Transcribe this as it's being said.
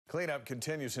Cleanup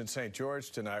continues in St.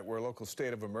 George tonight, where a local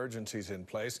state of emergency is in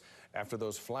place after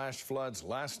those flash floods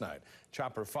last night.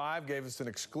 Chopper 5 gave us an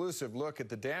exclusive look at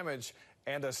the damage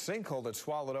and a sinkhole that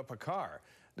swallowed up a car.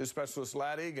 News specialist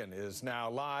Lad Egan is now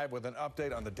live with an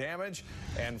update on the damage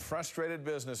and frustrated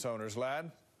business owners.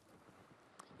 Lad?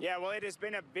 Yeah, well, it has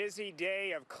been a busy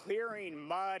day of clearing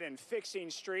mud and fixing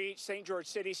streets. St. George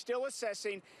City still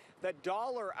assessing the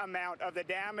dollar amount of the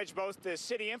damage, both to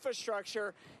city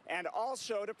infrastructure and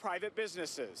also to private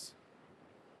businesses.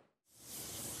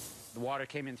 The water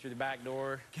came in through the back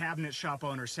door. Cabinet shop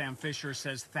owner Sam Fisher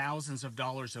says thousands of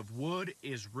dollars of wood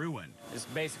is ruined. It's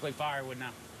basically firewood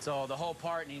now. So the whole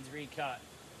part needs recut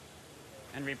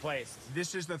and replaced.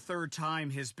 This is the third time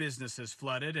his business is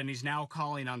flooded, and he's now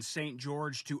calling on St.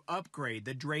 George to upgrade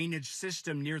the drainage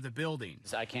system near the building.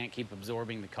 I can't keep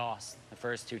absorbing the costs. The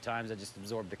first two times I just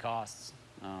absorbed the costs,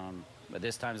 but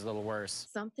this time is a little worse.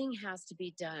 Something has to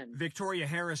be done. Victoria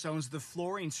Harris owns the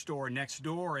flooring store next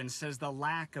door and says the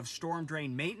lack of storm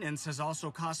drain maintenance has also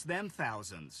cost them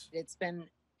thousands. It's been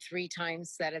 3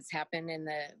 times that it's happened in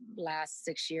the last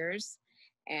 6 years.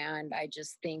 And I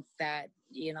just think that,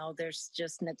 there's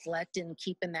just neglect in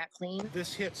keeping that clean.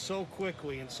 This hit so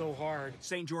quickly and so hard.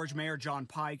 St. George Mayor John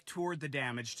Pike toured the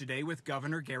damage today with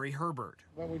Governor Gary Herbert.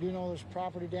 But we do know there's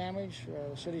property damage.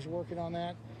 The city's working on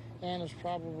that. And there's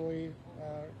probably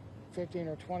 15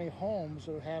 or 20 homes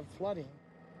that have flooding.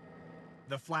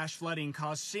 The flash flooding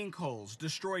caused sinkholes,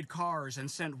 destroyed cars, and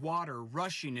sent water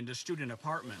rushing into student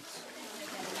apartments.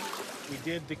 We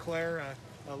did declare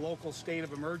a local state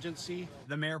of emergency.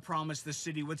 The mayor promised the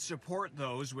city would support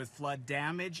those with flood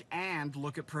damage and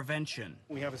look at prevention.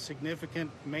 We have a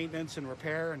significant maintenance and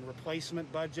repair and replacement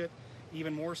budget,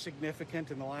 even more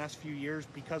significant in the last few years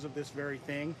because of this very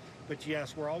thing. But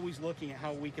yes, we're always looking at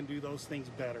how we can do those things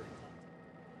better.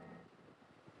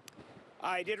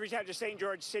 I did reach out to St.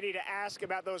 George City to ask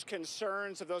about those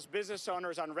concerns of those business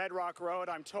owners on Red Rock Road.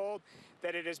 I'm told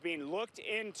that it is being looked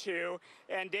into.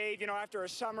 And Dave, after a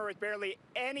summer with barely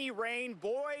any rain,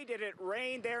 boy, did it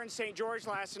rain there in St. George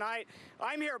last night.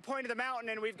 I'm here at Point of the Mountain,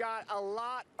 and we've got a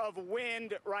lot of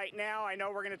wind right now. I know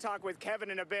we're going to talk with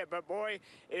Kevin in a bit, but boy,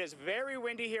 it is very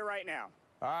windy here right now.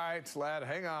 All right, Lad,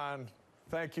 hang on.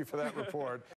 Thank you for that report.